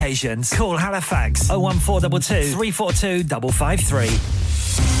Occasions. Call Halifax 01422 342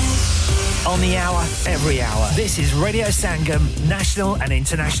 553. On the hour, every hour. This is Radio Sangam, national and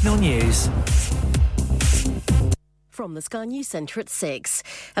international news. From the Sky News Centre at 6.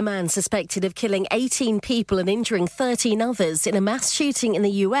 A man suspected of killing 18 people and injuring 13 others in a mass shooting in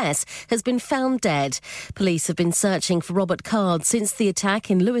the US has been found dead. Police have been searching for Robert Card since the attack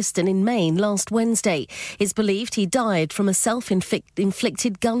in Lewiston in Maine last Wednesday. It's believed he died from a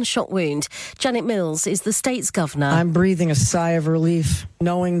self-inflicted gunshot wound. Janet Mills is the state's governor. I'm breathing a sigh of relief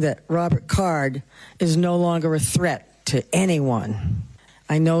knowing that Robert Card is no longer a threat to anyone.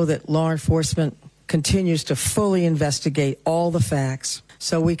 I know that law enforcement continues to fully investigate all the facts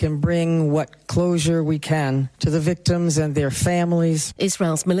so we can bring what closure we can to the victims and their families.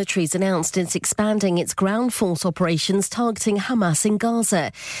 Israel's military's announced it's expanding its ground force operations targeting Hamas in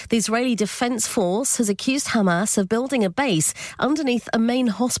Gaza. The Israeli Defense Force has accused Hamas of building a base underneath a main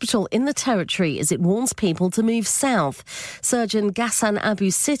hospital in the territory as it warns people to move south. Surgeon Ghassan Abu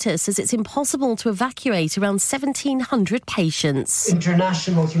Sitta says it's impossible to evacuate around 1,700 patients.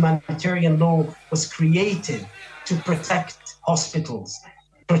 International humanitarian law was created to protect hospitals,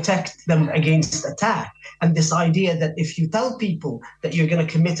 protect them against attack. And this idea that if you tell people that you're going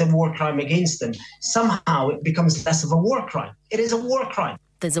to commit a war crime against them, somehow it becomes less of a war crime. It is a war crime.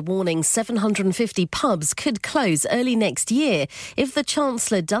 There's a warning 750 pubs could close early next year if the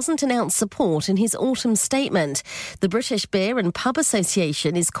Chancellor doesn't announce support in his autumn statement. The British Beer and Pub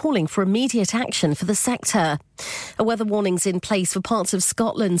Association is calling for immediate action for the sector. A weather warning's in place for parts of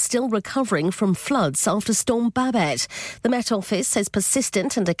Scotland still recovering from floods after Storm Babette. The Met Office says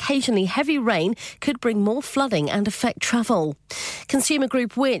persistent and occasionally heavy rain could bring more flooding and affect travel. Consumer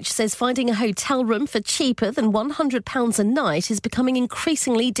group Which says finding a hotel room for cheaper than £100 a night is becoming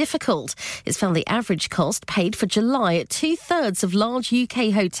increasingly difficult. It's found the average cost paid for July at 2/3 of large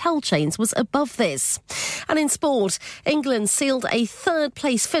UK hotel chains was above this. And in sport, England sealed a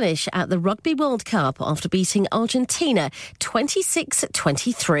third-place finish at the Rugby World Cup after beating Argentina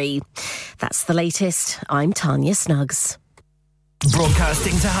 26-23. That's the latest. I'm Tanya Snuggs.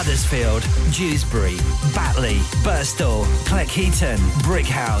 Broadcasting to Huddersfield, Dewsbury, Batley, Birstall, Cleckheaton,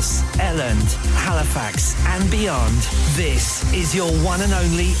 Brickhouse, Elland, Halifax and beyond. This is your one and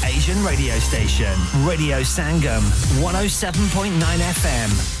only Asian radio station. Radio Sangam, 107.9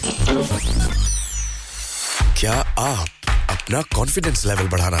 FM. क्या आप अपना confidence level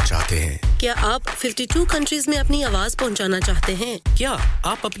बढ़ाना चाहते हैं? क्या आप 52 countries में अपनी आवाज पहुंचाना चाहते हैं? क्या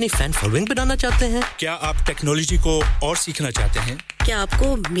आप अपनी फैन फॉलोइंग बनाना चाहते हैं? क्या आप टेक्नोलॉजी को और सीखना चाहते हैं? क्या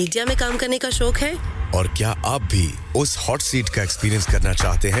आपको मीडिया में काम करने का शौक है? और क्या आप भी उस हॉट सीट का एक्सपीरियंस करना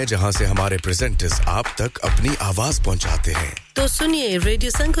चाहते हैं जहां से हमारे प्रेजेंटर्स आप तक अपनी आवाज पहुंचाते हैं? तो सुनिए, Radio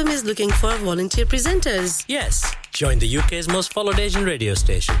Sangam is looking for volunteer presenters. Yes, join the UK's most followed Asian radio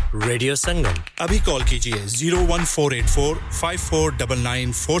station, Radio Sangam. Abhi call kijiye 01484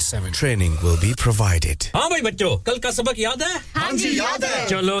 549947. Training will be provided. हाँ भाई बच्चों, कल का सबक याद है? हाँ जी याद है.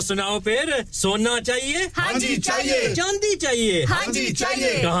 चलो सुनाओ फिर. सोना चाहिए? हाँ जी चाहिए. चांदी चाहिए? हाँ जी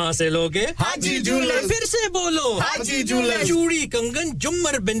चाहिए. कहाँ से लोगे? हाँ जी जूलर्स. फिर से बोलो. हाँ जी जूलर्स. चूड़ी, कंगन,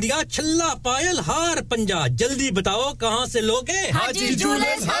 झुमर, बिंदिया, छल्ला, पायल, हार, पंजा. जल्दी बताओ कहाँ से लोगे? हाजी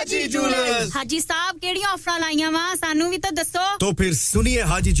जूलर्स. हाजी जूलर्स. हाजी साहब केड़ी ऑफर लाईयां वा सानू भी तो दसो. तो फिर सुनिए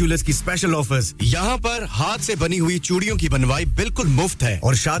हाजी जूलर्स की स्पेशल ऑफर्स. यहाँ पर हाथ से बनी हुई चूड़ियों की बनवाई बिल्कुल मुफ्त है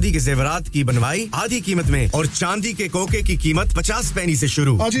और शादी के जेवरात की बनवाई आधी कीमत में और चांदी के कोके की कीमत 50 पैसे से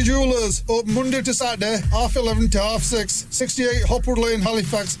शुरू. Haji Jewellers, open Monday to Saturday, 11:30 to 6:30, 68 Hopwood Lane,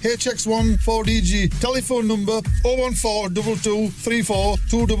 Halifax, HX1 4DG. Telephone number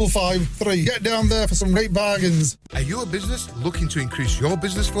 01422342553. Get down there for some great bargains. Are you a business looking to increase your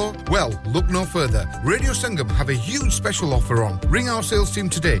business flow? Well, look no further. Radio Sangam have a huge special offer on. Ring our sales team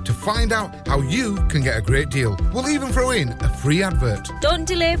today to find out how you can get a great deal. We'll even throw in a free advert. Don't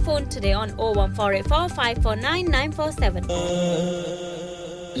delay, phone today on 01484 549 947.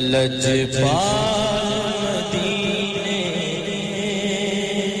 लजपाल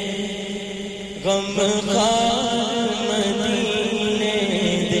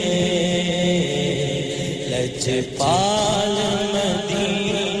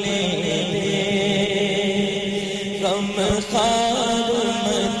मदीने दे गमखार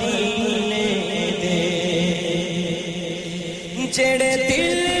मदीने दे जेड़े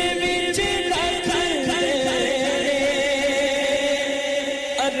दिल विच रखदे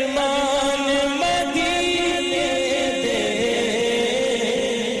अरमान मदीने दे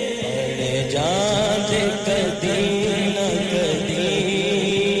पड़ जांदे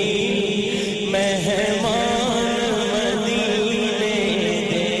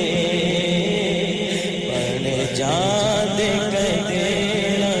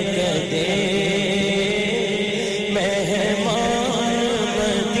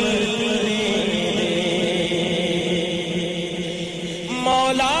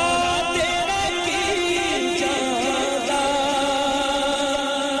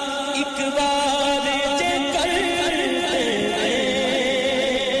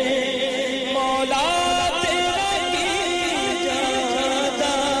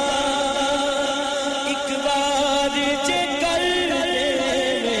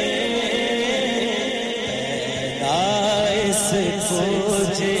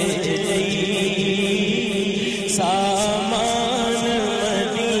खोजे सामान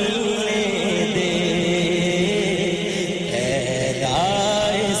मदीने दे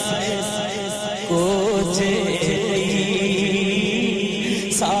राइस खोजे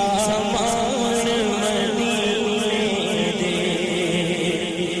सामान मदीने दे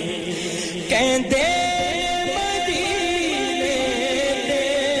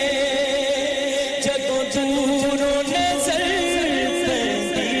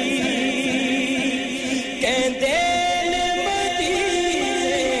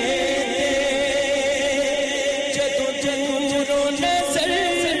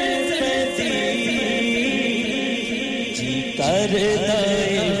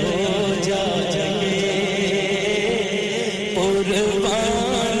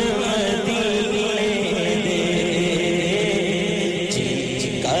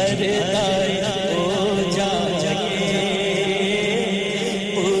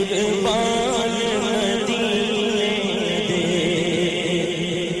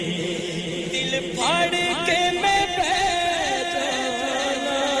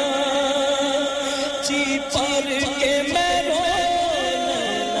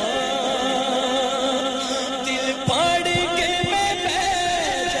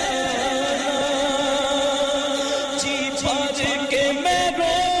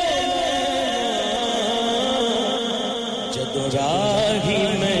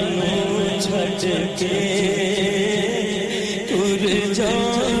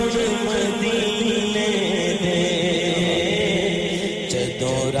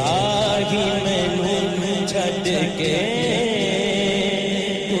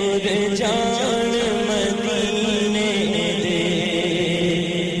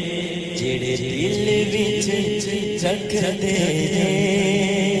कहते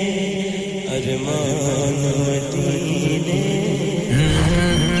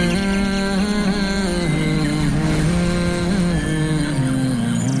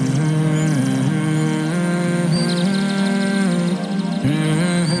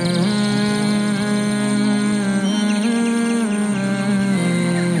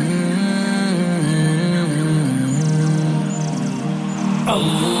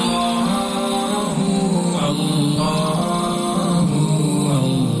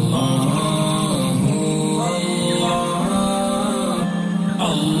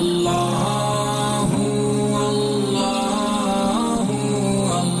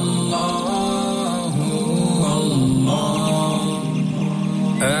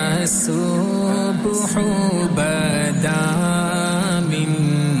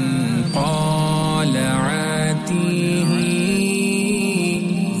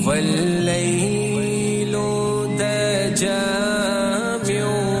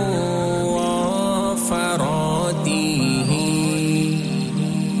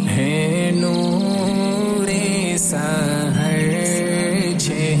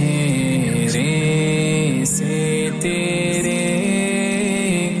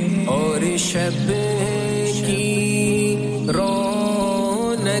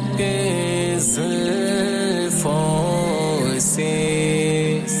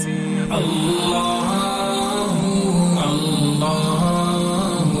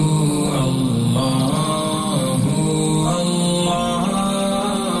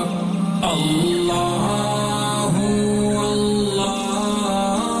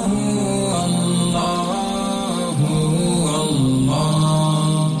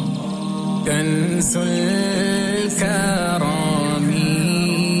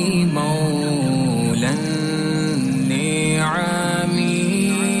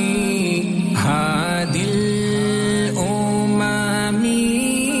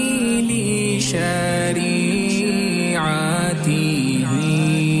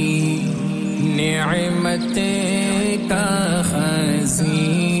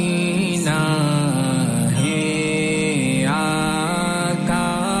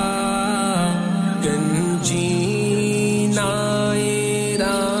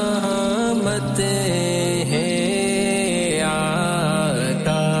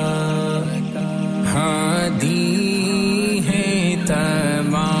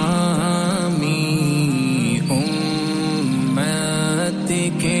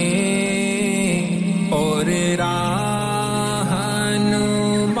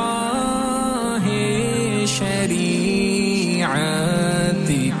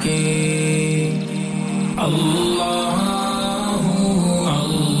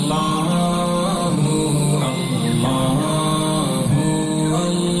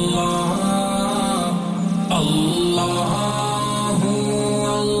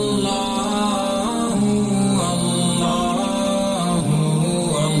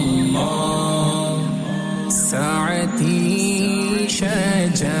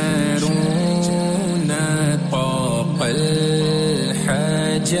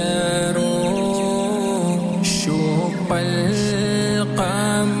الفجر شق القمر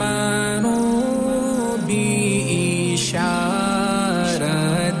بإشارته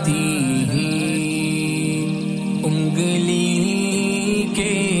انگلی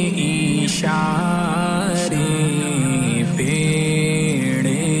کے اشارے پیڑ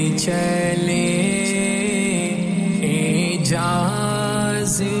چلے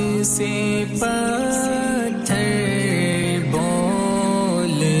اعجاز سے پتھر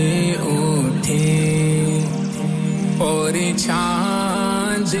بولے اٹھے اور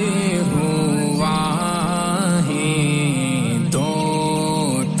چاند ہوا ہے دو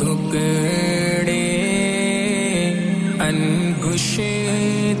ٹکڑے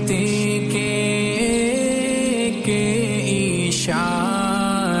انگشت کے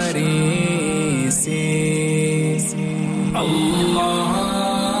اشارے سے اللہ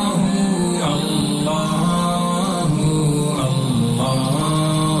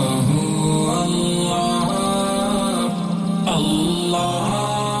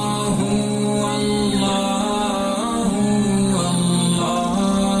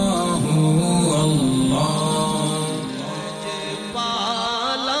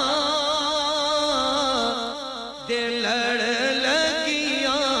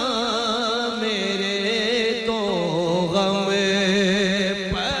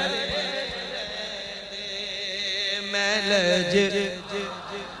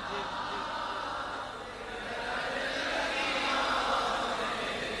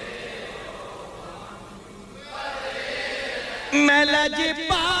میں لج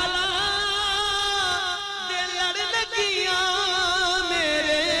پالا دل لڑ لگیاں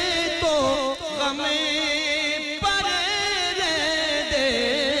میرے تو غم پر رہ دے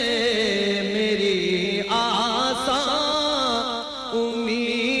میری آساں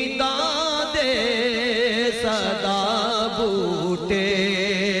امیداں دے صدا بوٹے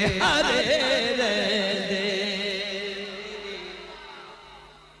ہرے رہ دے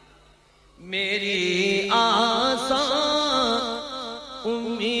میری آساں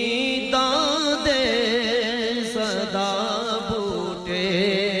امیداں دے صدا بوٹے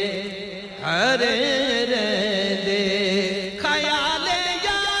ہرے رہ دے خیال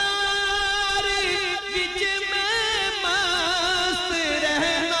یار وچ میں مست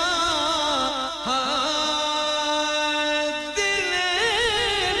رہنا دل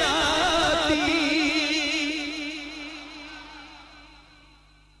راتی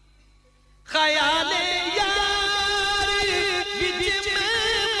خیال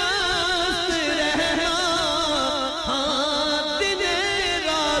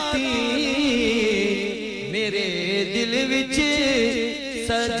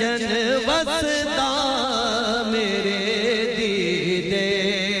سجن وسدا میرے دیدے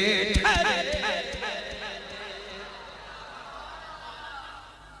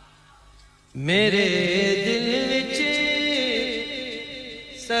میرے دل وچ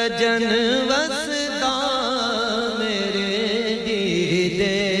سجن وسدا میرے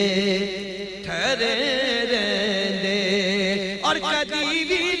دیدے ٹھہرے رہندے اور کدی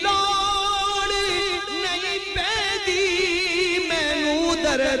بھی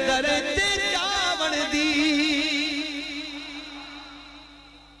در در تے جاون دی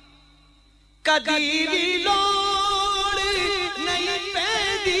کدی بھی لوڑ نہیں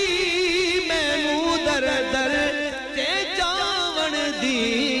پیندی مینوں در در تے جاون دی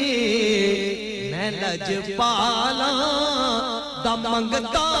میں لج پالاں دا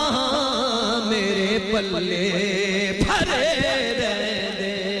منگتا میرے پلے بھرے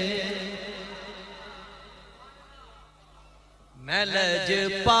رہندے میں لج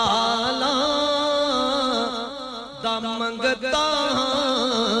پالاں دا منگتا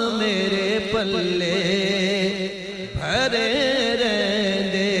میرے پلے بھرے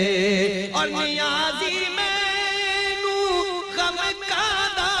رہندے اور نیازی مینوں غم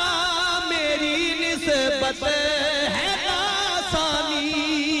کادا میری نسبت ہے آسانی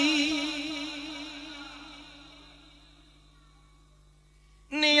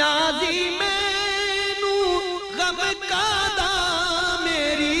نیازی مینوں غم کادا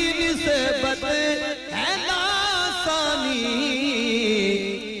ہے لاسانی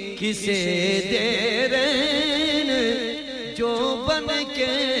کسے دے رہن جو بن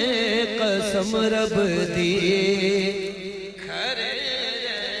کے قسم رب دی کھرے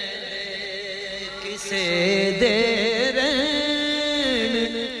رہنے کسے دے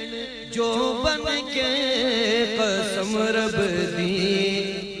رہن جو بن کے قسم رب دی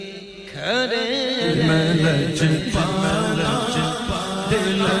کھرے میں لج پالا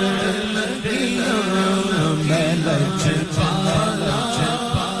دل میں لج پالا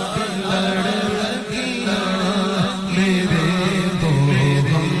دل میرے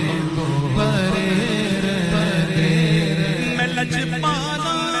دو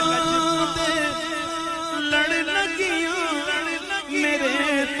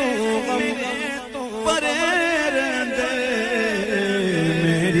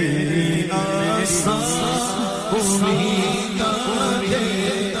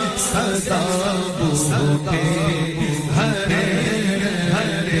उठे हरे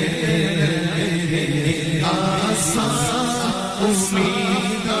हरे आसां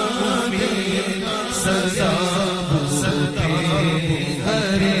उम्मीदां दे सदा उठे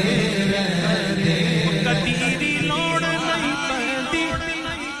हरे हरे कदी दी लोड़ नहीं पैंदी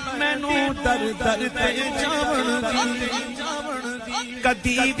मैनू दर दर ते जावण दी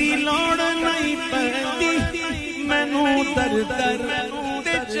कदी दी लोड़ नहीं पैंदी मैनू दर दर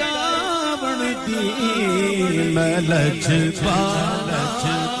ते जावण दी मैं लजपा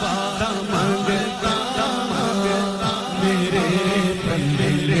मंगता मेरे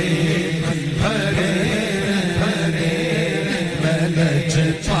बंदे भरे भरे मैं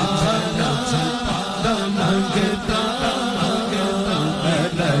लजपा मंगता मैं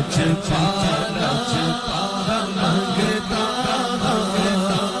लजपा मंगता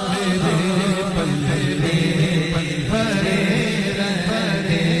मेरे बंदे भरे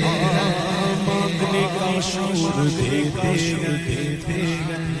भरे मांगने का शौर देते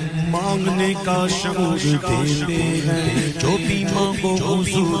मांगने का शौर देते हैं जो भी मांगो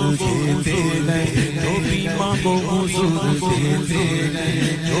हुजूर देते हैं जो भी मांगो हुजूर देते हैं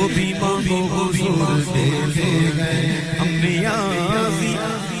जो भी मांगो हुजूर देते हैं हमने आज़ी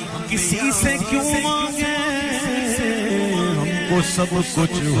किसी से क्यों मांगे हमको सब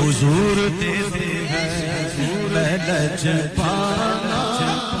कुछ हुजूर देते हैं मैं लजपा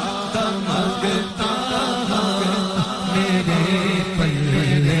मंगता मेरे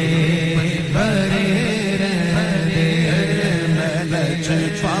पल्ले भरे रहने मैं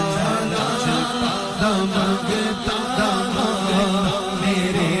लजपा मंगता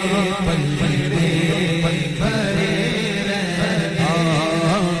मेरे पल्ले भरे रहने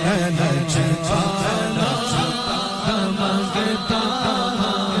मैं लजपा मंगता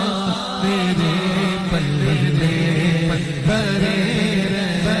मेरे पल्ले भरे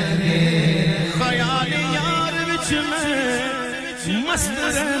रहने ख्याल यार विच मैं मस्त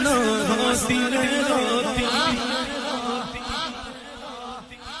रहना दिन राती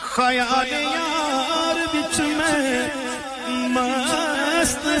ख्याल यार विच मैं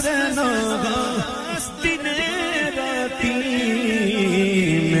मस्त रहना दिन राती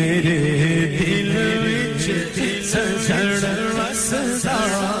मेरे दिल विच सजण वसदा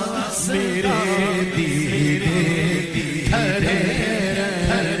मेरे दीदे हरे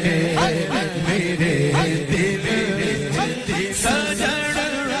हरे मेरे दिल विच सजण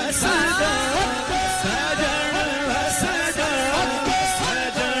वसदा सजण वसदा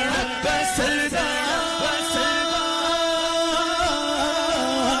सजण वसदा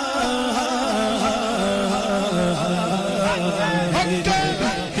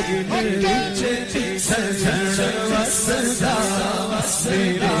सजण वसदा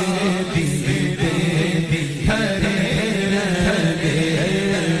मेरे दीदे हरे हरे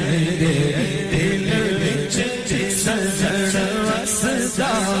दिल विच सजण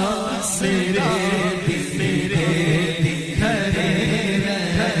वसदा मेरे दीदे हरे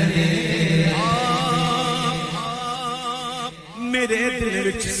हरे मेरे दिल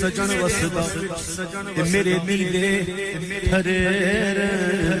विच सजण वसदा मेरे दीदे हरे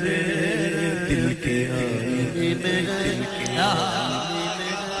हरे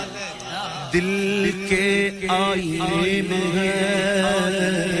दिल के आईने में है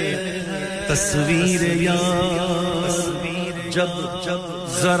तस्वीर यार जब जब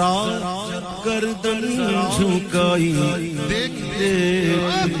जरा गर्दन झुकाई देखते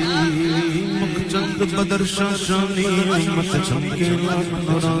मुखचंद बदर शाशानी मत चमके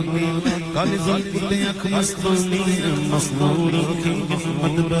नूरानी काली ज़ुल्फ़े आँख मस्तानी मस्नूर की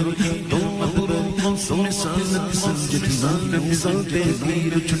मत बर तो मधुर सोने सानत संजित नान मिज़ाते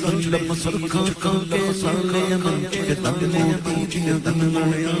वीर चुटन लब सरखा कांके साले मन के तन मोती जिया तन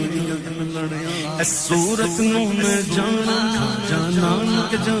लड़या ऐ सूरत नू मैं जाना जाना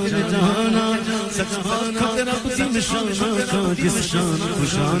के जान जाना सच बात रब दी निशाना का जिस शान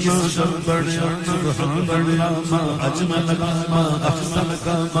खुशाना सब बढ़िया सुभान अल्लाह मा अजमल मा अफसल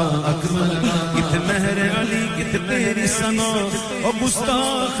का मा अकमल कित महर अली कित तेरी सना ओ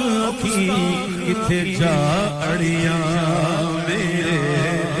गुस्ताख अखी किथे जा अड़िया मेरे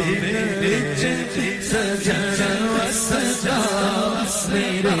दिल विच सजण वसदा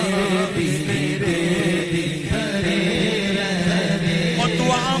मेरे दीदे हरे रहने ओ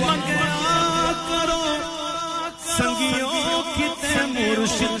दुआ मंगया करो संगियों किते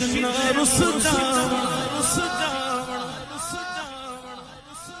मुर्शिद ना रुसदा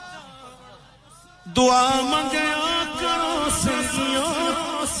दुआ मंगया करो संगियों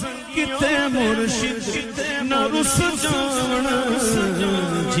किते मुर्शिद न रुस जावण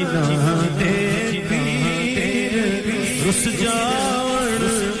जिन्हां दे पीर रुस जावण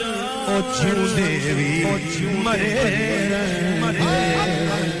ओ ओ जिउंदे वी मरे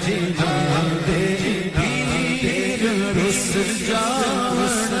जीना दे पीर रुस जा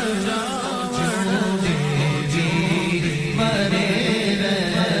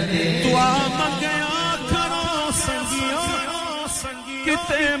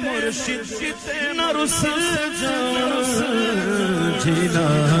किते मुर्शिद किते न रुस जान जीना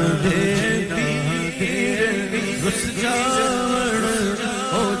दे पीर रुस जान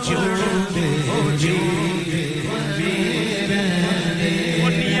ओ जिउंदे जी ओ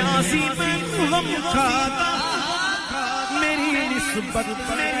नियाज़ी में गम खाता मेरी निस्बत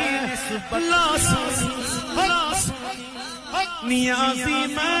लास नियाज़ी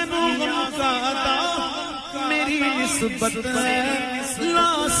में गम खाता मेरी निस्बत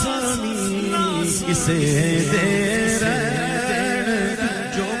लासानी किसे दे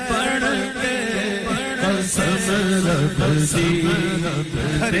जो पढ़ के कसम रबसी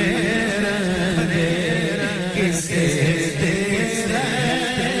हरे किसे दे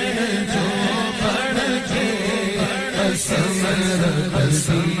जो पढ़ के कसम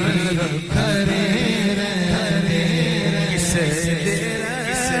रबसी हरे किसे दे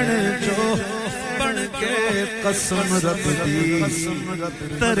जो के कसम रब दी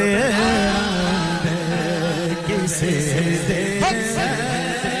तरे किसे दे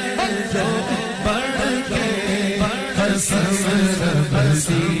जो बढ़ के कसम रब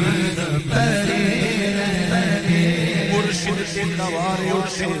दी तरे मुर्शिद के दवारे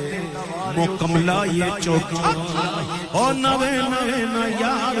उठे मुकमला ये चौका और नवे नवे न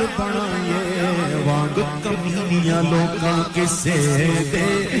यार बनाए वांग कमीनियां लोकां किसे दे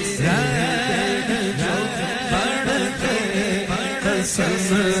किसे दे जो बढ़ के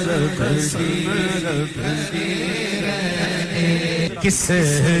समर बसी तरे किसे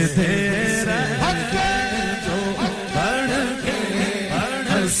दे जो बढ़ के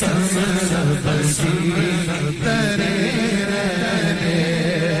समर बसी तरे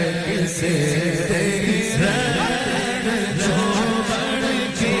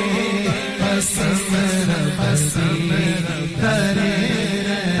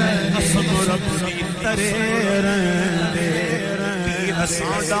समर बसी तरे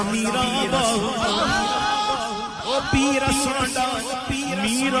साडा मीरा बाहू ओ पीर साडा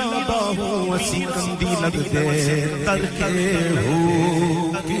मीरा बाहू असी कंदी लगदे तरके हो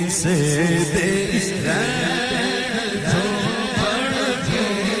किसे दे जो बढ़ के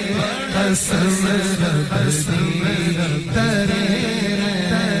कसम रबसी तरे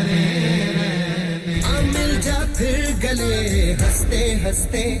मिल जा फिर गले हंसते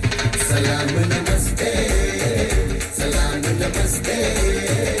हंसते सलाम नमस्ते सलाम नमस्ते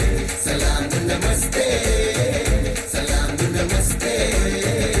सलाम नमस्ते सलाम नमस्ते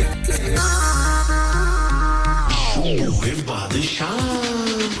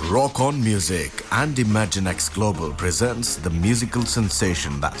Rock On Music and Imagine X Global presents the musical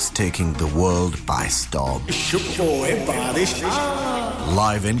sensation that's taking the world by storm.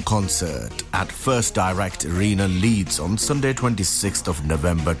 Live in concert at First Direct Arena, Leeds on Sunday 26th of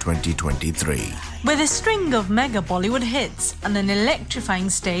November 2023. With a string of mega Bollywood hits and an electrifying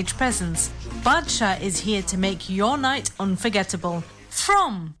stage presence, Badshah is here to make your night unforgettable.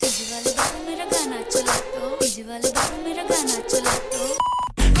 From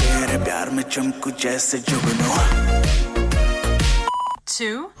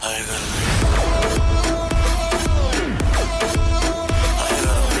to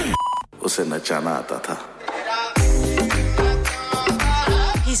उसे नचाना आता था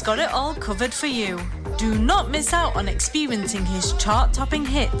He's got it all covered for you. Do not miss out on experiencing his chart-topping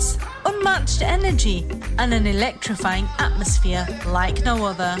hits, unmatched energy, and an electrifying atmosphere like no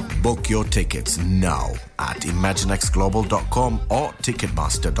other. Book your tickets now at imaginexglobal.com or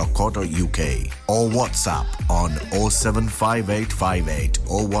ticketmaster.co.uk or WhatsApp on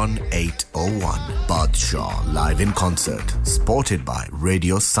 07585801801. Badshah live in concert, supported by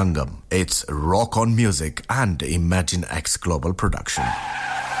Radio Sangam. It's Rock On Music and Imagine X Global production.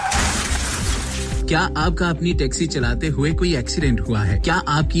 क्या आपका अपनी taxi चलाते हुए कोई accident हुआ है? क्या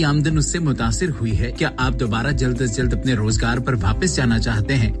आपकी आमदन उससे मुतासिर हुई है? क्या आप दोबारा जल्द से जल्द अपने रोजगार पर वापस जाना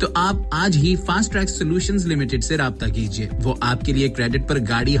चाहते हैं? तो आप आज ही फास्ट ट्रैक सॉल्यूशंस लिमिटेड से राब्ता कीजिए। वो आपके लिए क्रेडिट पर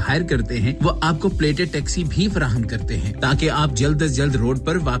गाड़ी हायर करते हैं। वो आपको प्लेटेड टैक्सी भी फराहम करते हैं ताकि आप जल्द से जल्द रोड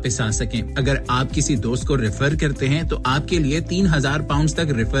पर वापस आ सकें। अगर आप किसी दोस्त को रेफर करते हैं तो आपके लिए 3000 पाउंड तक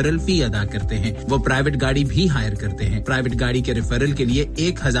रेफरल फी अदा करते हैं। वो प्राइवेट गाड़ी भी हायर करते हैं। प्राइवेट गाड़ी के रेफरल के लिए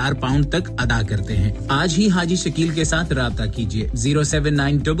 1000 पाउंड तक अदा करते हैं। हैं आज ही हाजी शकील के साथ राब्ता कीजिए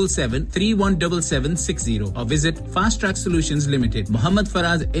 07977317760 और visit fast track solutions limited Mohammad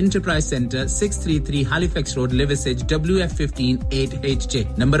Faraz enterprise centre 633 Halifax road Liversedge WF15 8HJ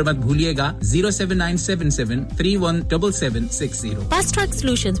number मत भूलिएगा 07977317760 Fast Track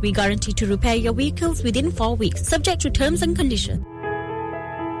Solutions, we guarantee to repair your vehicles within 4 weeks subject to terms and conditions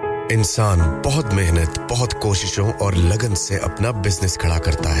इंसान बहुत मेहनत, बहुत कोशिशों और लगन से अपना बिजनेस खड़ा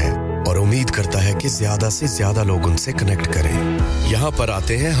करता है और उम्मीद करता है कि ज्यादा से ज्यादा लोग उनसे कनेक्ट करें। यहाँ पर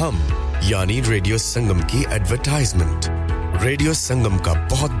आते हैं हम, यानी रेडियो संगम की एडवर्टाइजमेंट। रेडियो संगम का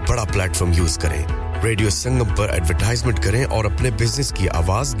बहुत बड़ा प्लेटफॉर्म यूज करें। रेडियो संगम पर एडवर्टाइजमेंट करें और अपने बिजनेस की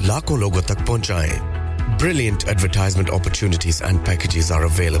आवाज लाखों लोगों तक पहुंचाएं। Brilliant advertisement opportunities and packages are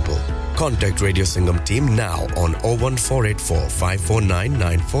available. Contact Radio Sangam team now on 01484 549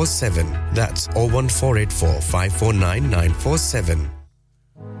 947. That's 01484 549 947.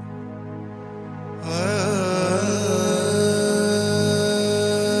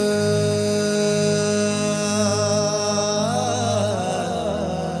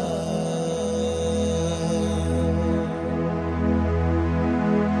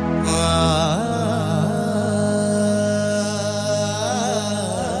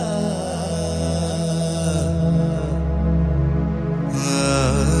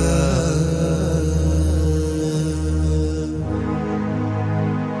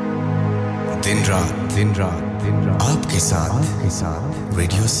 दिन रात आपके साथ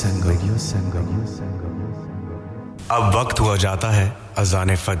रेडियो संगम। अब वक्त हुआ जाता है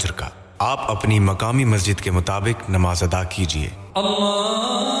अज़ान फज्र का। आप अपनी मकामी मस्जिद के मुताबिक नमाज अदा कीजिए।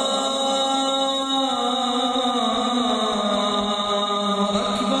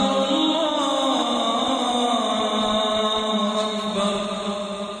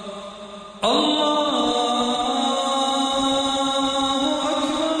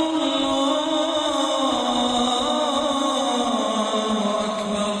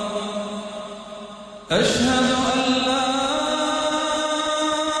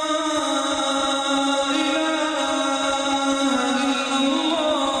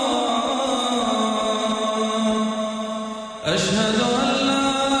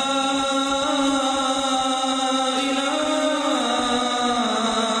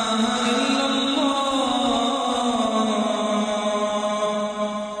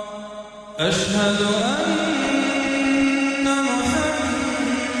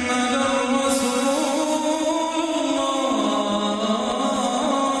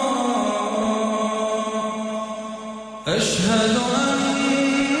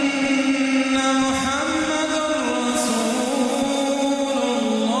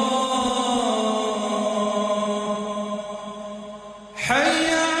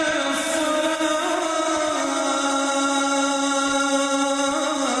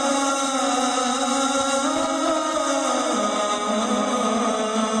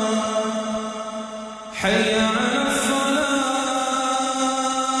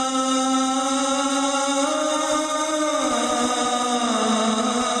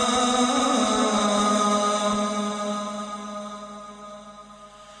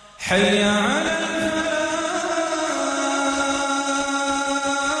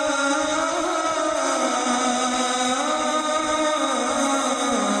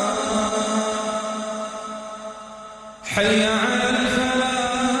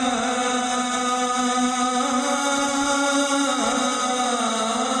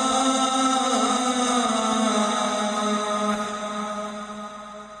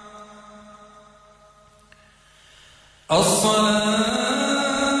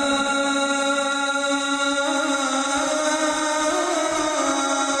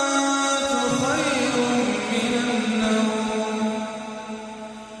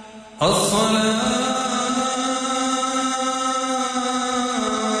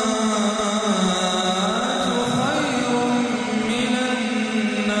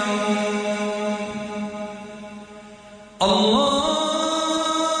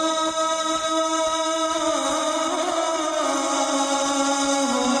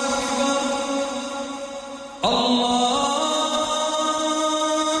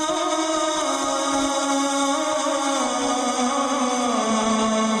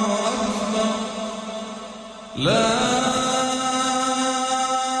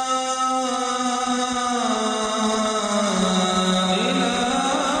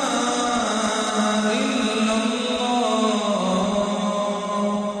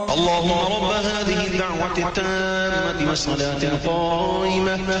 التامة والصلاة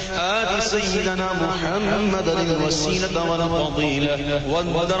القائمة آت سيدنا محمد الوسيلة والفضيلة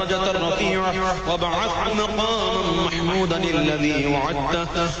والدرجة الرفيعة وابعثه مقاما محمودا الذي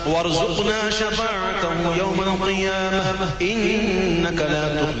وعدته وارزقنا شفاعته يوم القيامة إنك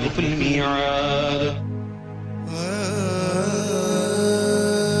لا تخلف الميعاد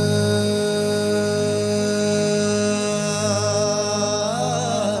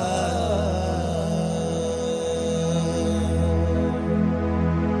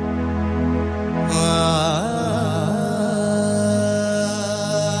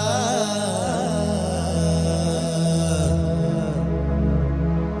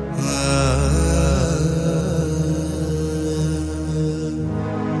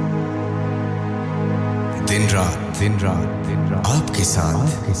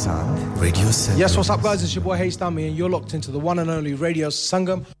Yes, what's up guys, it's your boy Haystami and you're locked into the one and only Radio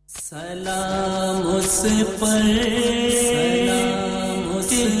Sangam. Salam us par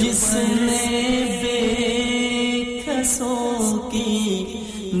ke jisne bekhason ki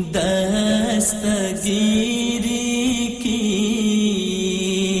dastagiri ki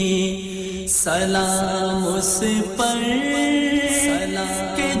salam us par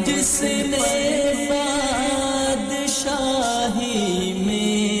ke jisne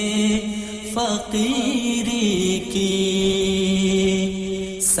فقیری کی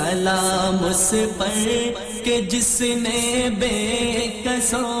سلام اس پر کہ جس نے بے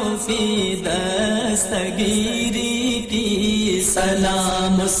کسوں کی دستگیری کی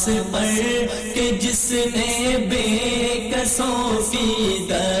سلام اس پر کہ جس نے بے کسوں کی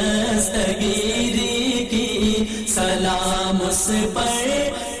دستگیری کی سلام اس پر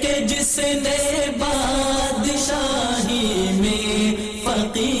کہ جس نے بادشاہی میں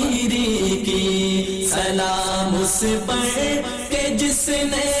فقیری کی سلام اس پر کہ جس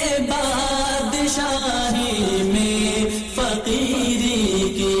نے بادشاہی میں فقیری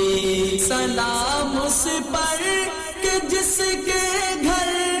کی سلام اس پر کہ جس کے گھر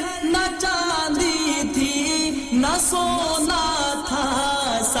نہ چاندی تھی نہ سونا تھا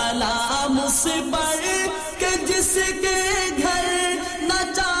سلام اس پر کہ جس کے گھر نہ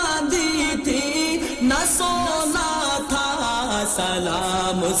چاندی تھی نہ سونا تھا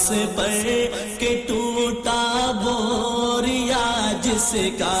سلام اس پر کہ ٹوٹا بوریا جس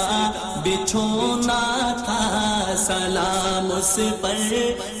کا بچھونا تھا سلام اس پر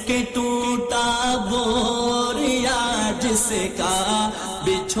کہ ٹوٹا بوریا جس کا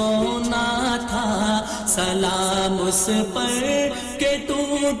بچھونا تھا سلام اس پر کہ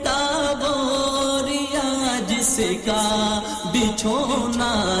ٹوٹا بوریا جس کا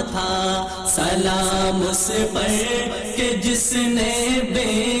بچھونا تھا سلام اس پر کہ جس نے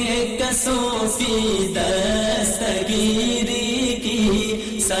بے کسوں کی دستگیری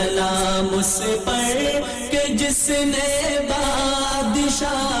کی سلام اس پر کہ جس نے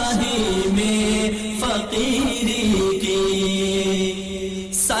بادشاہی میں فقیری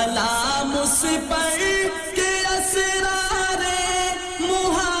کی سلام اس پر کہ اسرار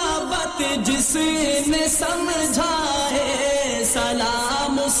محبت جس نے سمجھا ہے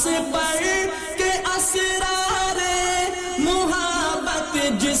سلام اس پر کہ اسرار محبت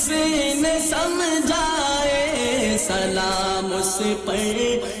جس نے سمجھائے سلام اس پر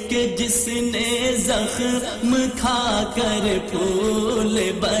کہ جس نے زخم کھا کر پھول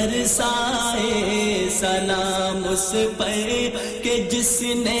برسائے سلام اس پر کہ جس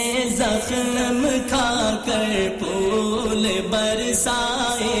نے زخم کھا کر پھول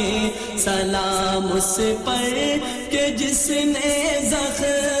برسائے سلام اس پر کہ جس نے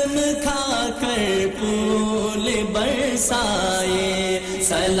زخم کھا کر پھول برسائے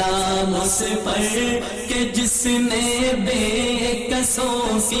سلام اس پر کہ جس نے بے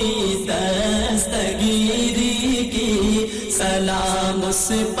کسوں کی دستگیری کی سلام اس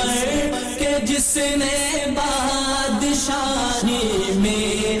پر کہ جس نے بادشاہی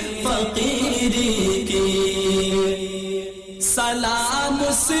میں فقیری کی سلام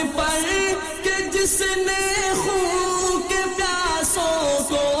اس پر کہ جس نے خون کے پیاسوں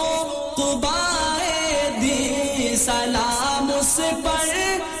کو قبائے دی سلام اس پر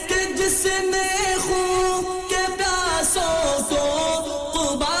کہ جس نے خون کے پیاسوں کو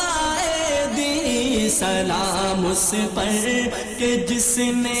قبائے دی سلام اس پر کہ جس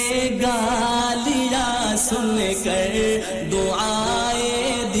نے گالیاں سن کر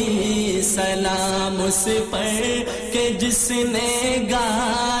دعائیں دی سلام اس پر کہ جس نے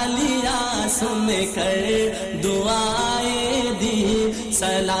گالیاں سن کر دعائیں دی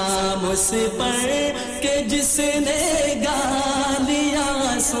سلام اس پر کہ جس نے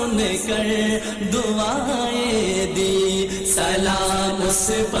گالیاں سن کر دعائیں دی سلام اس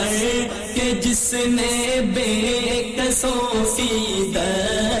پر کہ جس نے بے کسوں کی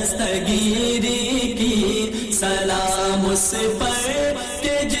دستگیری کی سلام اس پر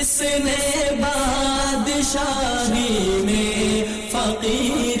کہ جس نے بادشاہی میں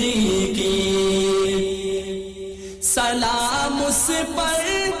فقیری کی سلام اس پر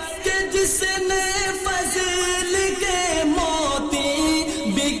کہ جس نے فضل کے موتی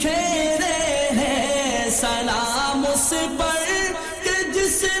بکھیرے ہیں سلام اس پر کہ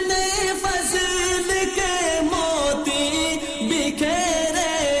جس نے فضل کے موتی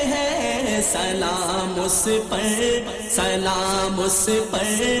بکھیرے ہیں سلام اس پر سلام اس پر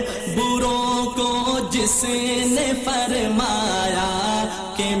بروں کو جس نے فرمایا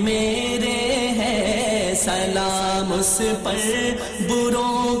کہ میرے ہیں سلام اس پر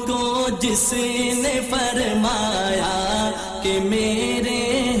بروں کو جس نے فرمایا کہ میرے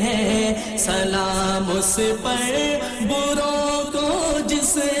ہیں سلام اس پر بروں کو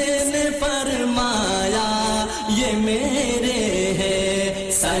جس نے فرمایا یہ میرے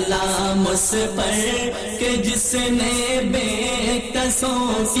ہیں سلام اس پر کہ جس نے بے کسوں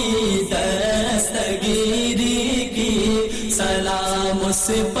کی دستگیری کی سلام اس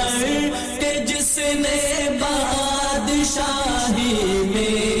پر کہ جس نے بادشاہی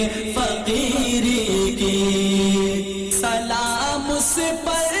میں فقیری کی سلام اس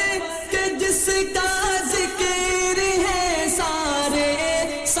پر کہ جس کا ذکر ہے سارے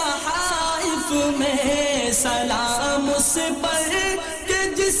صحائف میں سلام اس پر کہ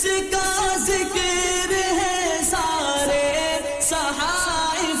جس کا ذکر ہے سارے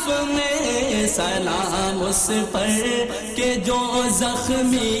صحائف میں سلام اس پر کہ جو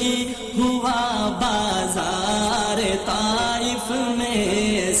زخمی ہوا بازار طائف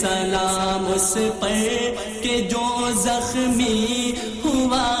میں سلام اس پر کہ جو زخمی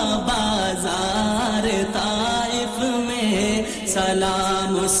ہوا بازار طائف میں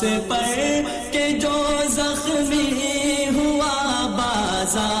سلام اس پر کہ جو زخمی ہوا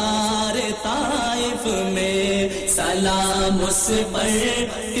بازار طائف میں سلام اس پر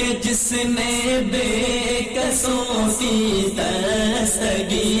کہ جس نے بے کسوں کی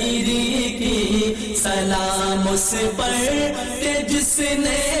دستگیری کی سلام اس پر کہ جس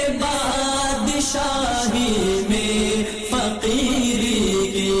نے بادشاہی میں فقیری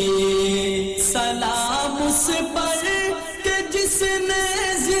کی سلام اس پر کہ جس نے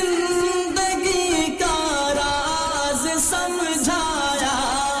زندگی کا راز سمجھایا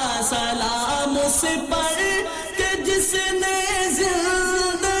سلام اس پر کہ جس نے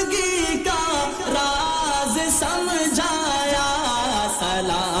زندگی کا راز سمجھایا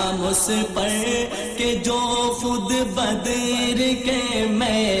سلام اس پر کہ جو خود بدر کے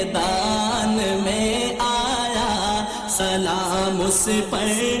میدان میں آیا سلام اس پر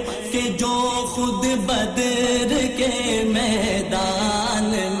کہ جو خود بدر کے میدان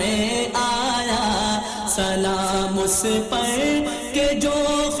میں آیا سلام اس پر کہ جو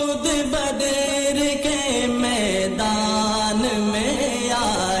خود بدر کے میدان میں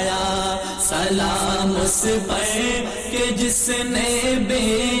آیا سلام اس پر کہ جس نے بے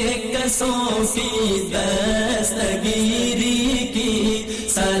کسوں کی دستگیری کی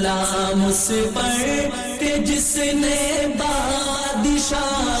سلام اس پر کہ جس نے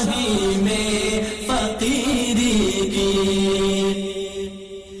بادشاہی میں فقیری کی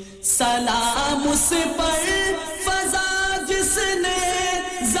سلام اس پر فضا جس نے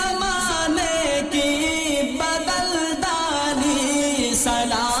زمانے کی بدل ڈالی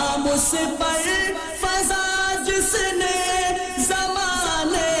سلام اس پر فضا جس نے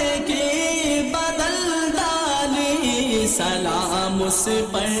زمانے کی بدل ڈالی سلام اس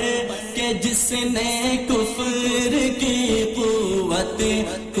پر کہ جس نے کفر کی قوت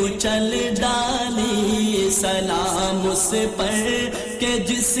کچل ڈالی سلام اس پر کہ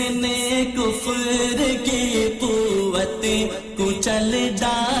جس نے کفر کی قوت کچل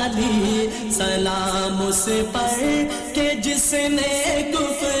ڈالی سلام اس پر کہ جس نے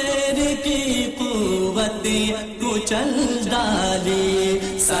کفر کی قوت کچل ڈالی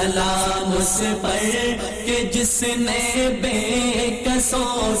سلام اس پر کہ جس نے بے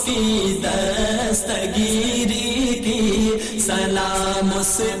کسوں کی دستگیری کی سلام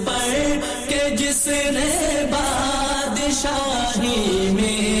اس پر کہ جس نے بادشاہی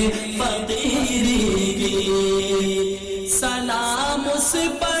میں فقیری کی سلام اس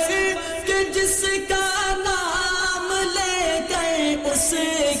پر کہ جس کا نام لے کر اس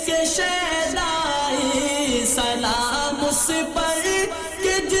کے شیدائی سلام اس پر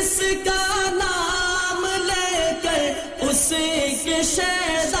کہ جس کا نام لے کر اس کے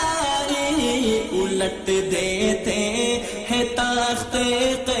شیدائی الٹ دیتے ہیں تخت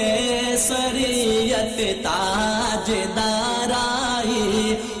قیصریت تاجدار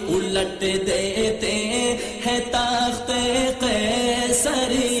آئی الٹ دیتے ہیں تخت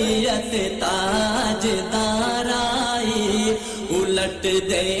قیصریت تاجدار آئی الٹ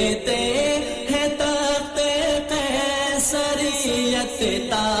دیتے ہیں تخت قیصریت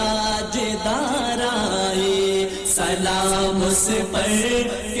تاجدار آئی سلام اس پر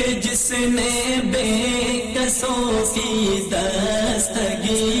کہ جس نے بے کسوں کی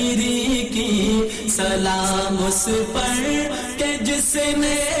دستگیری کی سلام اس پر کہ جس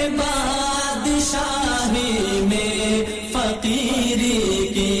نے بادشاہی میں فقیری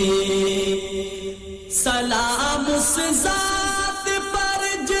کی سلام اس ذات پر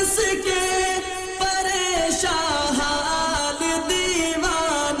جس کے پریشان حال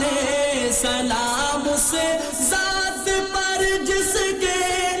دیوانے سلام اس ذات پر جس کے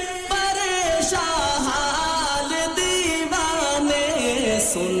پریشان حال دیوانے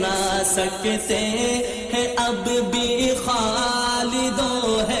سنا سکتے ہیں اب بھی خالد و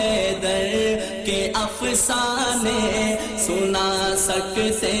حیدر کے افسانے سنا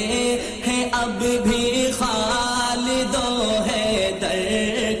سکتے ہیں اب بھی خالد و حیدر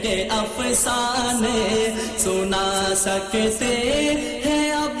کے افسانے سنا سکتے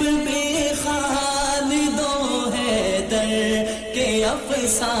ہیں اب بھی خالد و حیدر کے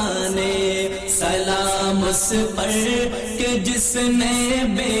افسانے سلام اس پر کہ جس نے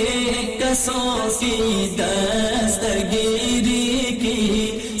بے کسوں کی دستگیری کی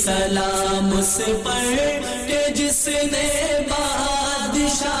سلام اس پر کہ جس نے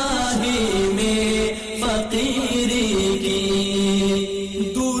بادشاہی میں فقیری کی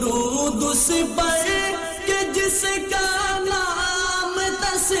درود اس پر کہ جس کا نام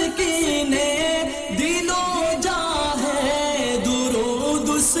تسکین دل و جاں ہے درود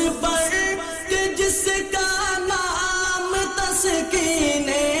اس پر کہ جس کا نام تسکین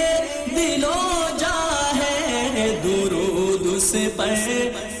دل و جاں ہے درود اس پر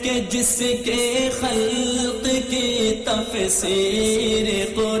کہ جس کے خلق کی تفسیر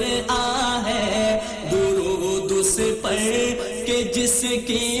قرآن ہے درود اس پر کہ جس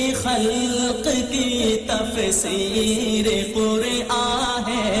کی خلق کی تفسیر قرآن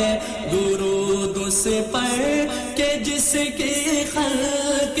ہے درود اس پر کہ جس کی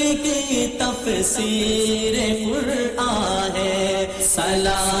خلق کی تفسیر قرآن ہے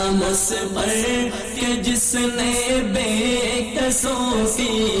سلام اس پر کہ جس نے بے کسوں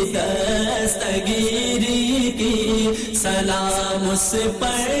کی دستگیری کی سلام اس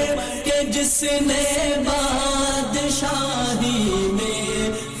پر کہ جس نے بادشاہی میں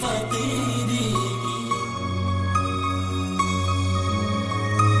فقیری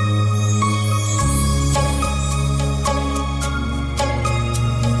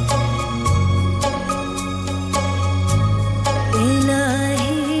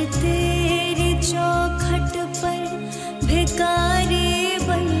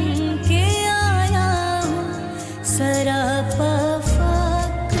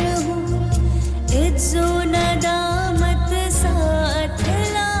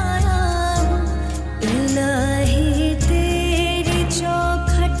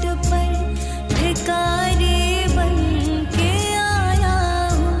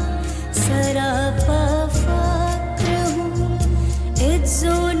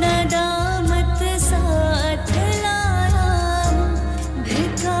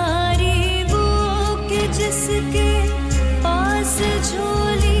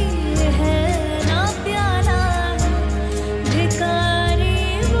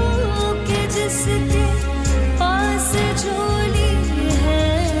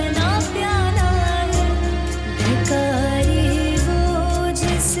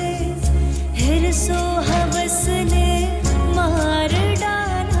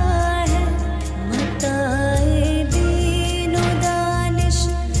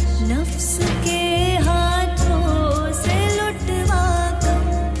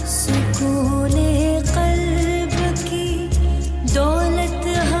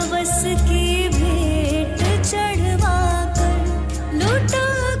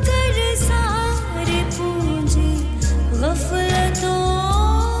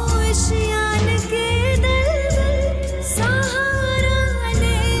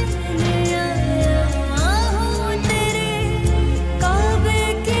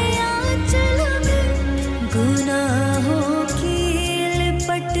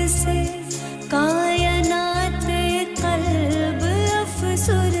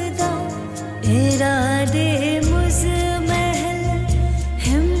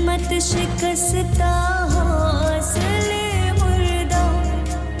شکستہ حوصلے مردہ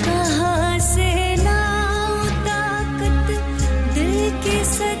کہاں سے لاؤں طاقت دل کے की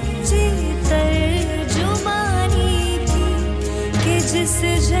सच्ची तर्जुमानी थी कि जिस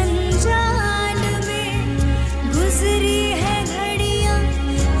जंजाल में गुजरी है घड़ियां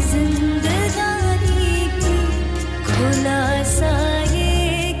जिंदगानी की खुलासा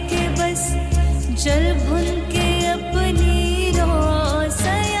ये कि बस जल भुन के अपनी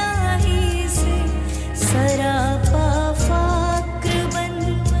रोसयाही से सरापा फाक्र बन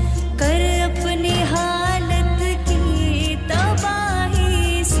कर अपनी हालत की तबाही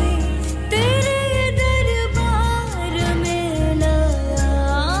से तेरे दरबार में लाया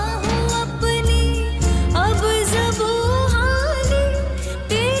हूँ अपनी अब ज़ुबानी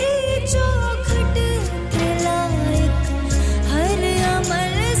तेरी चौखट के लायक हर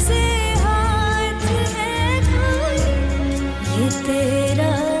अमल से हाथ है खाली ये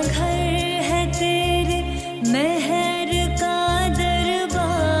तेरा घर है तेरे महर का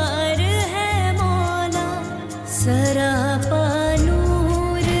दरबार है मौला सरापा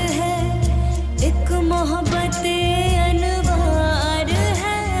नूर है एक मोहब्बत अनवार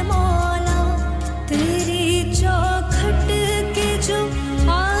है मौला तेरी चौखट के जो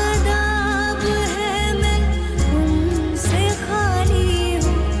आदाब है मैं उनसे खाली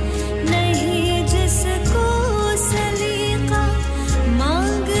हूँ नहीं जिसको सलीका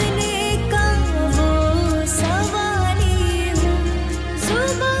मांगने का वो सवाली हूँ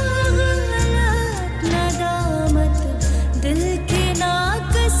ज़ुबान गलत नदामत दिल की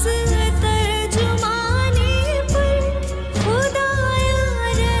नाकस तर्जुमानी पर खुदाया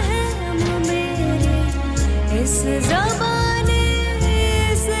रहम मेरे इस ज़बानी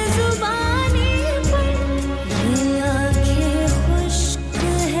पर ये आँखें खुश्क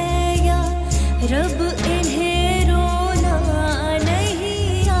है या रब इन्हें रोना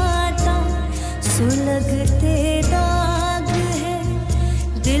नहीं आता सुलगते दाग है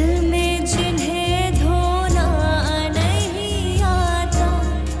दिल में जिन्हें धोना नहीं आता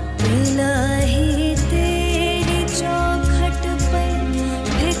इलाही तेरी चौखट पर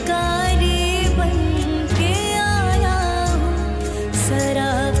भिखारी बन के आया हूँ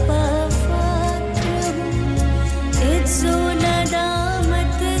सरापा फाक्र हूँ इज्जो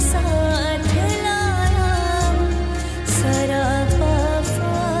नदामत साथ लाया हूँ सरापा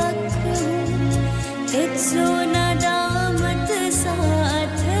फाक्र हूँ इज्जो नदामत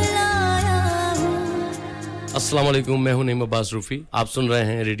साथ लाया हूँ अस्सलाम वालेकुम मैं हूं नईम अब्बास रूफी आप सुन रहे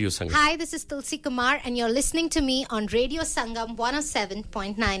हैं Radio Sangam Hi, this is Tulsi Kumar and you're listening to me on Radio Sangam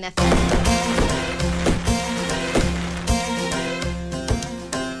 107.9 FM.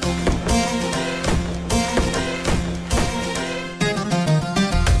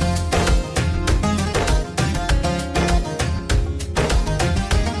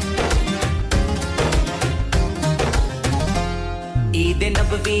 Eid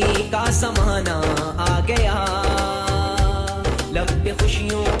नबवी का समाना आ गया लब पे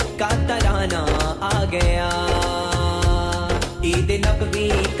खुशियों का तराना आ गया ईद नबवी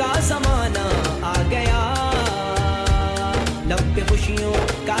का समाना आ गया लब पे खुशियों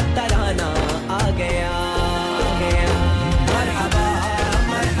का तराना आ गया मरहबा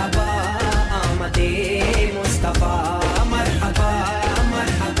मरहबा आमदे मुस्तफा मरहबा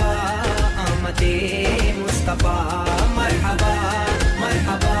मरहबा आमदे मुस्तफा मरहबा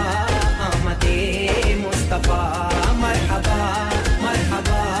मरहबा आमदे मुस्तफा मरहबा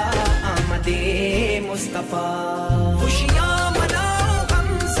मरहबा आमदे मुस्तफा खुशियां मनाओ हम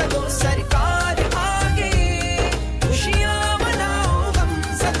सदो सरकार आ गए खुशियां मनाओ हम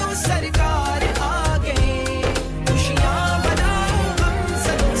सदो सरकार आ गए खुशियां मनाओ हम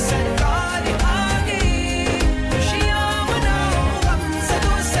सदो सरकार आ गए खुशियां मनाओ हम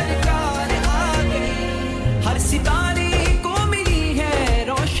सदो सरकार आ गए हर सितारे को मिली है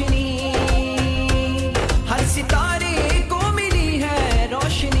रोशनी हर सितारे को मिली है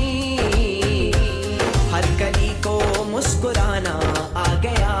रोशनी हर कली को मुस्कुराना आ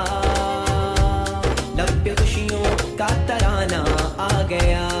गया लब पे खुशियों का तराना आ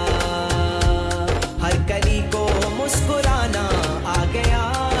गया हर कली को मुस्कुराना आ गया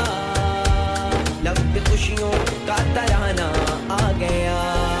लब पे खुशियों का तराना आ गया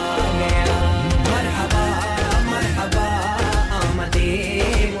मरहबा मरहबा आमदे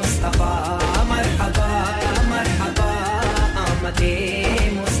मुस्तफा मरहबा मरहबा आमदे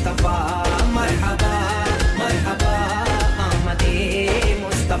मुस्तफा मरहबा मरहबा आमदे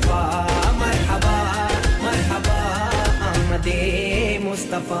मुस्तफा मरहबा मरहबा आमदे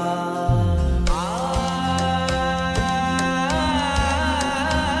मुस्तफा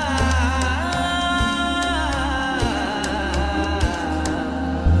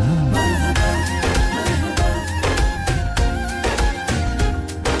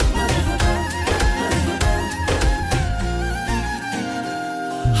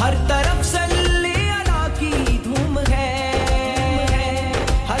हर तरफ सल्ले अला की धूम है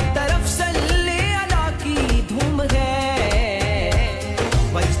हर तरफ सल्ले अला की धूम है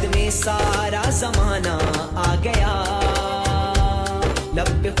वजद में सारा ज़माना आ गया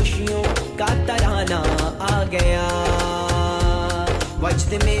लब पे खुशियों का तराना आ गया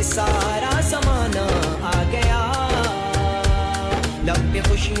वजद में सारा ज़माना आ गया लब पे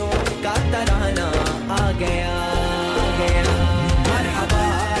खुशियों का तराना आ गया मरहबा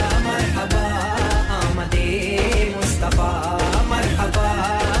मरहबा आमदे मुस्तफा मरहबा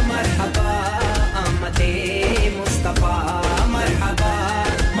मरहबा आमदे मुस्तफा मरहबा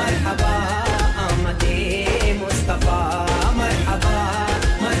मरहबा आमदे मुस्तफा मरहबा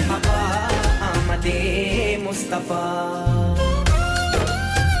मरहबा आमदे मुस्तफा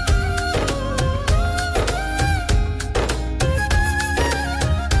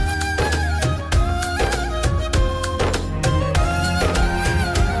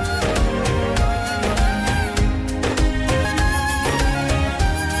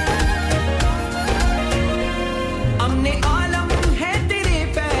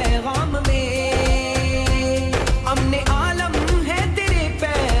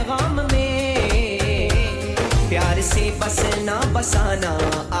बसना बसाना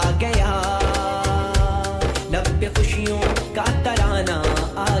आ गया लब पे खुशियों का तराना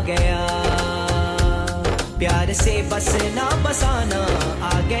आ गया प्यार से बसना बसाना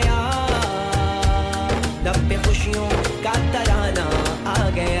आ गया लब पे खुशियों का तराना आ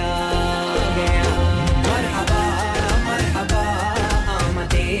गया मरहबा मरहबा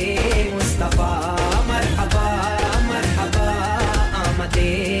आमदे मुस्तफा मरहबा मरहबा आमदे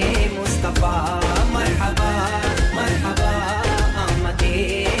मुस्तफा मरहबा मरहबा आमदे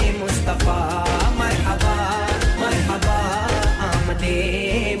मुस्तफा मरहबा मरहबा आमदे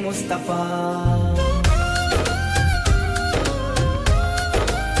मुस्तफा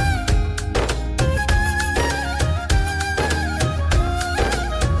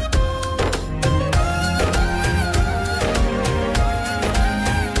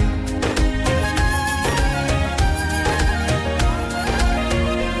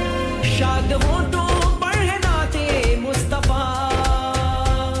शाद हो तो पढ़े नाते मुस्तफा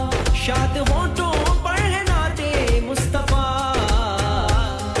शाद हो तो पढ़े नाते मुस्तफा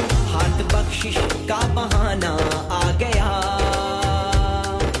हाथ बख्शिश का बहाना आ गया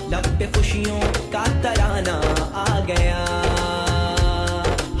लब पे खुशियों का तराना आ गया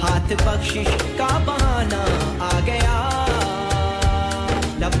हाथ बख्शिश का बहाना आ गया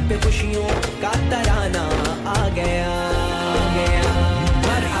लब पे खुशियों का तराना आ गया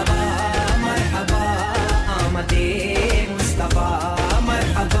मरहबा मरहबा आमदे मुस्तफा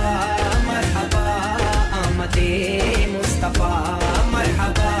मरहबा मरहबा आमदे मुस्तफा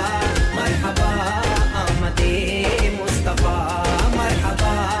मरहबा मरहबा आमदे मुस्तफा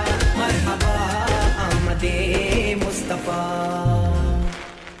मरहबा मरहबा आमदे मुस्तफा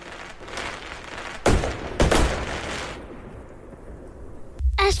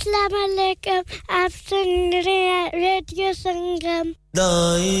अस्सलाम वालेकुम आप सुन रहे हैं रेडियो संगम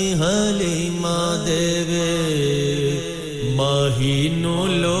दाई हलीमा देवे माहीनो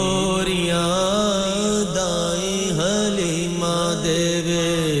लोरिया दाई हलीमा देवे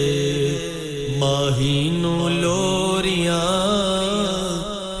माहीनो लोरिया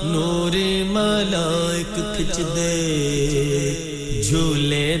नूरी मलाइक खिच दे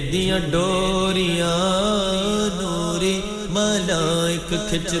झूले दिया डोरिया नूरी मलाइक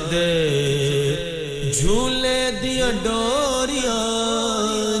खिच दे झूले दिया डोरिया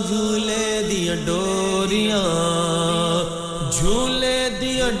झूले दिया डोरिया झूले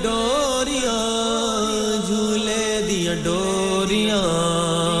दिया डोरिया झूले दिया डोरिया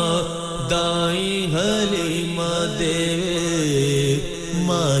दाई हलीमा देवे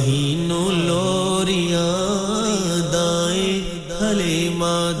माहीनो लोरिया दाई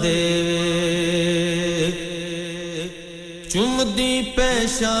हलीमा देवे चुमदी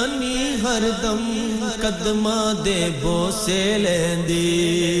पेशानी हरदम कदमा दे बोसे लेंदी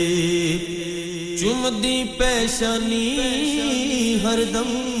चुमदी पेशानी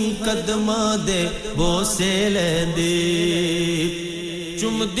हरदम कदमा दे बोसे लेंदी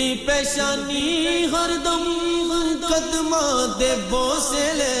चुमदी पेशानी हरदम कदमा दे बोसे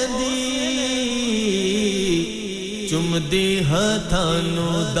लेंदी चुमदी हथानु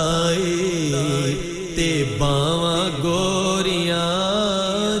दाई ते बावा गोरिया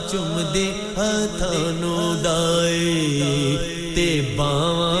चुमदी हथानु दाई ते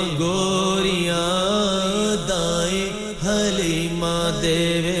बावा गोरिया दाई हलीमा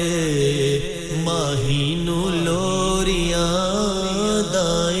देवे माहीनु लोरिया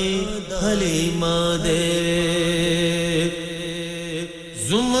दाई हलीमा देवे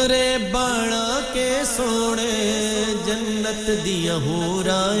زمرے بڑا کے سونے جنت دیا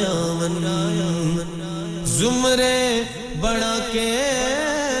ہورایا ون زمرے بڑا کے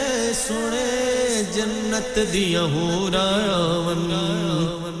سونے جنت دیا ہورایا ون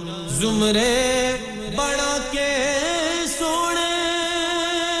زمرے بڑا کے سونے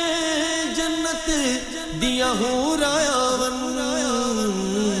جنت دیا ہورایا ون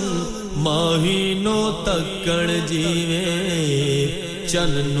ماہینو تکڑ جیوے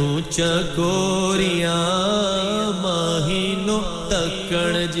چننو چکوریاں ماہینو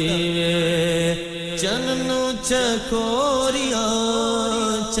تکڑ جیوے چننو چکوریاں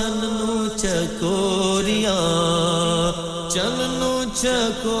چننو چکوریاں چننو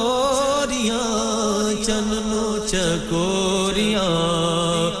چکوریاں چننو چکوریاں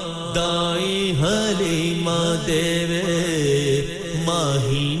دائی حلیمہ دیوے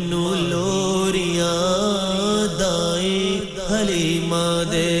ماہینو لوریاں دائی حلیمہ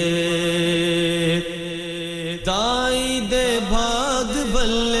دیوے دائی دے بھاگ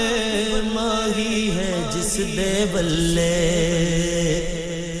بلے ماہی ہے جس دے بلے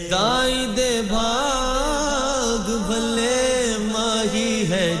دائی دے بھاگ بلے ماہی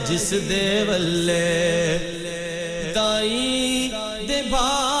ہے جس دے بلے دائی دے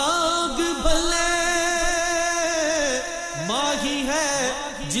بھاگ بلے ماہی ہے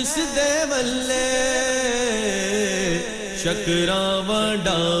جس دے بلے شکراں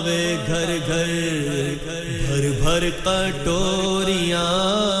ڈاوے گھر گھر بھر بھر کٹوریاں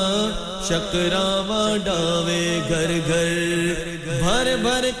شکراں ڈاوے گھر گھر بھر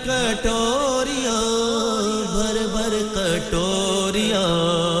بھر کٹوریاں بھر بھر کٹوریاں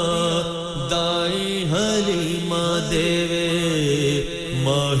دائی حلیمہ دیوے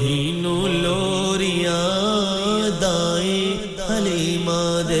ماہینو لوریاں دائی حلیمہ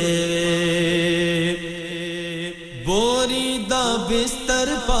دیوے بوری دا بستر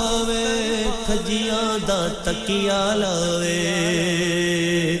پاوے کھجیاں دا تکیا لاوے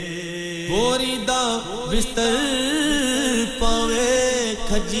بوری دا بستر پاوے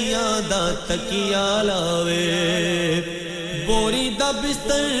کھجیاں دا تکیا لاوے بوری دا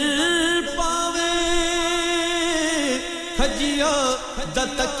بستر پاوے کھجیاں دا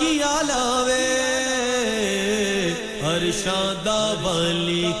تکیا لاوے عرشاں دا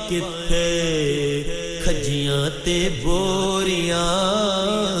والی کتھے کھجیاں تے بوریاں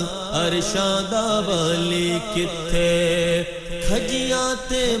عرشاں دا والی کتھے کھجیاں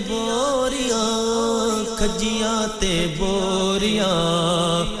تے بوریاں کھجیاں تے بوریاں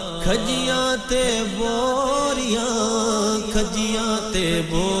کھجیاں تے بوریاں کھجیاں تے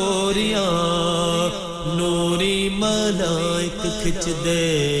بوریاں نوری ملائک کھچ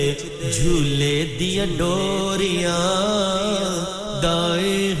دے جھولے دیا ڈوریاں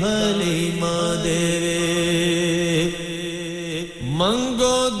دائی حلیمہ دیوے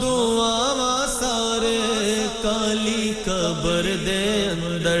منگو دعا سارے کالی قبر دے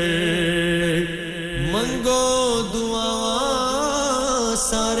اندر منگو دعا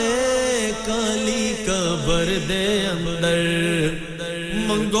سارے کالی قبر دے اندر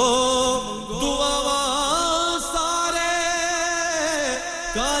منگو دعا سارے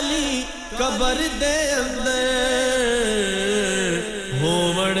کالی قبر دے اندر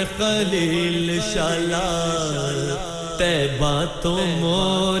ہووڑ خلیل شالا تیبہ تو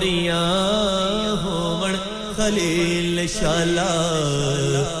موریاں ہووڑ خلیل شالا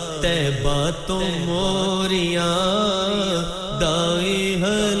تیبہ تو موریاں دائی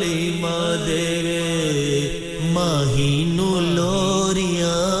حلیمہ دیوے ماہینو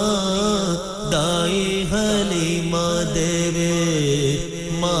لوریاں دائی حلیمہ دیوے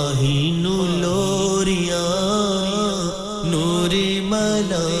ماہینو لوریاں نوری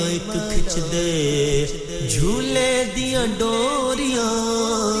ملائک کھچ دے جھولے دیا ڈوریاں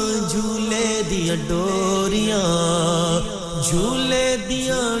جھولے دیا ڈوریاں جھولے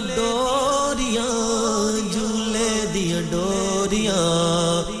دیا ڈوریاں جھولے دیا ڈوریاں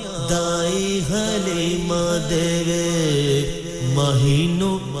دائی حلیمہ دیوے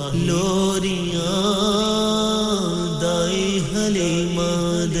ماہینو لوریاں دائی Halima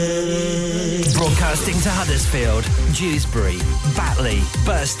دیوے Broadcasting to Huddersfield, Dewsbury, Batley,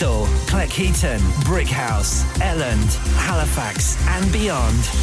 Birstall, Cleckheaton, Brickhouse, Elland, Halifax and beyond.